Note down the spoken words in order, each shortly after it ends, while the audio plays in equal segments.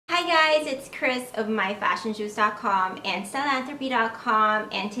Hi guys, it's Chris of myfashionshoes.com and styleanthropy.com,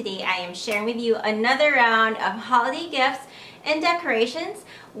 and today I am sharing with you another round of holiday gifts and decorations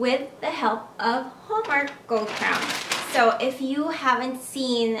with the help of Hallmark Gold Crown. So if you haven't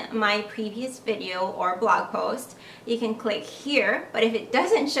seen my previous video or blog post, you can click here, but if it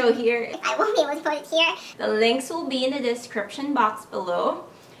doesn't show here, I won't be able to put it here. The links will be in the description box below.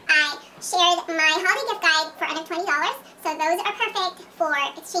 I shared my holiday gift guide for under $20, so those are perfect for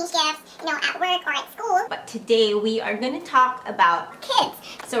exchange gifts, at work or at school. But today we are going to talk about Kids.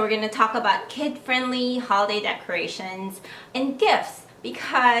 So we're going to talk about kid-friendly holiday decorations and gifts,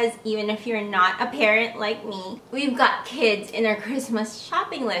 because even if you're not a parent like me, we've got kids in our Christmas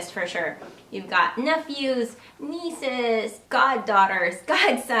shopping list for sure. You've got nephews, nieces, goddaughters,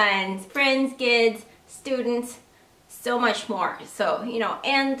 godsons, friends, kids, students, so much more. So,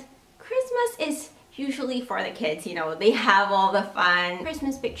 and Christmas is usually for the kids, they have all the fun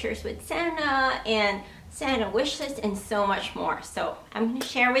Christmas pictures with Santa and Santa wish list and so much more. So I'm going to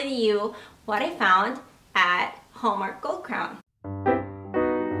share with you what I found at Hallmark Gold Crown.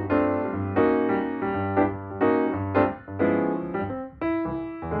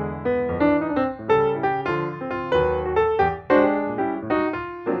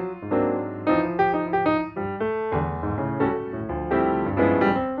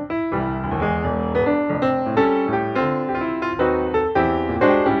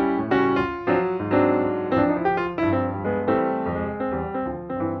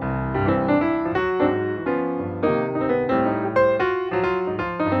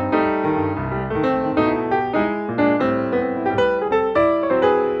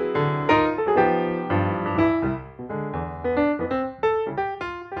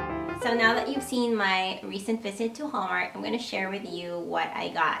 So now that you've seen my recent visit to Hallmark, I'm going to share with you what I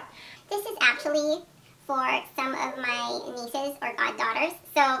got. This is actually for some of my nieces or goddaughters.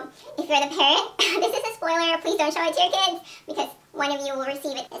 So if you're the parent, this is a spoiler. Please don't show it to your kids because one of you will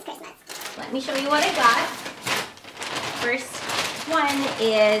receive it this Christmas. Let me show you what I got. First one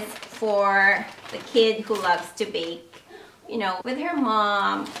is for the kid who loves to bake, with her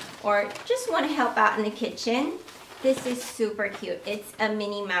mom, or just want to help out in the kitchen. This is super cute. It's a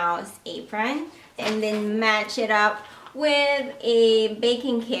Minnie Mouse apron, and then match it up with a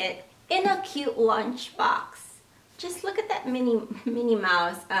baking kit in a cute lunch box. Just look at that Minnie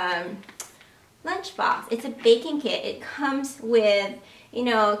Mouse lunch box. It's a baking kit. It comes with,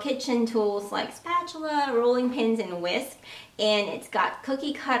 kitchen tools like spatula, rolling pins, and whisk, and it's got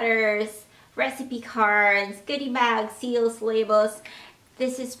cookie cutters, recipe cards, goodie bags, seals, labels.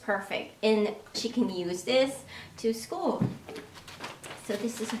 This is perfect, and she can use this to school. So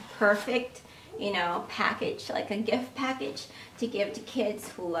this is a perfect, package, like a gift package to give to kids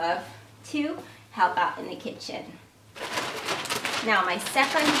who love to help out in the kitchen. Now my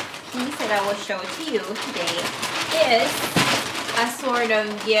second piece that I will show to you today is a sort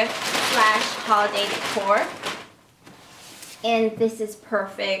of gift slash holiday decor. And this is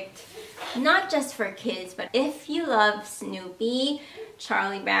perfect, not just for kids, but if you love Snoopy,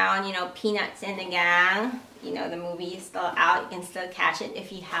 Charlie Brown, Peanuts and the Gang, the movie is still out, you can still catch it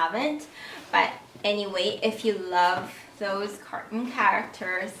if you haven't. But anyway, if you love those cartoon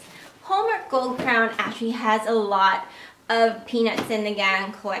characters, Hallmark Gold Crown actually has a lot of Peanuts and the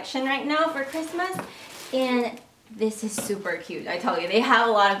Gang collection right now for Christmas, and this is super cute. I tell you, they have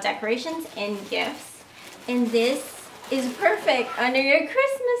a lot of decorations and gifts, and this is perfect under your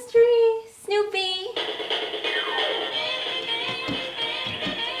Christmas tree, Snoopy.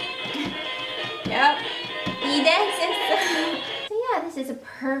 Yep, he dances. So yeah, this is a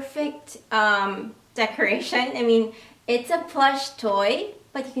perfect decoration. I mean, it's a plush toy,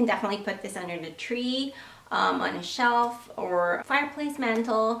 but you can definitely put this under the tree, on a shelf or fireplace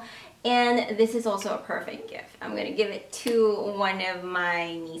mantle. And this is also a perfect gift. I'm gonna give it to one of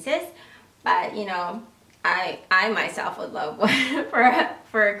my nieces, but I myself would love one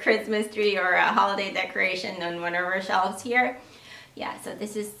for a Christmas tree or a holiday decoration on one of our shelves here. Yeah, so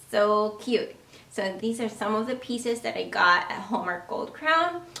this is so cute. So these are some of the pieces that I got at Hallmark Gold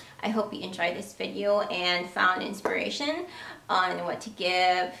Crown. I hope you enjoyed this video and found inspiration on what to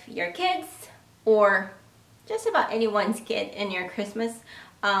give your kids, or just about anyone's kid in your Christmas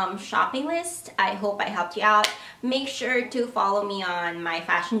shopping list. I hope I helped you out. Make sure to follow me on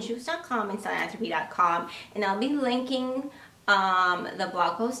myfashionshoes.com and styleanthropy.com, and I'll be linking the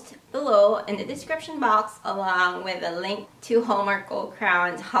blog post below in the description box, along with a link to Hallmark Gold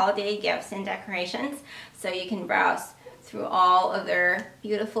Crown's holiday gifts and decorations, so you can browse through all of their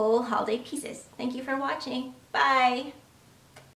beautiful holiday pieces. Thank you for watching. Bye!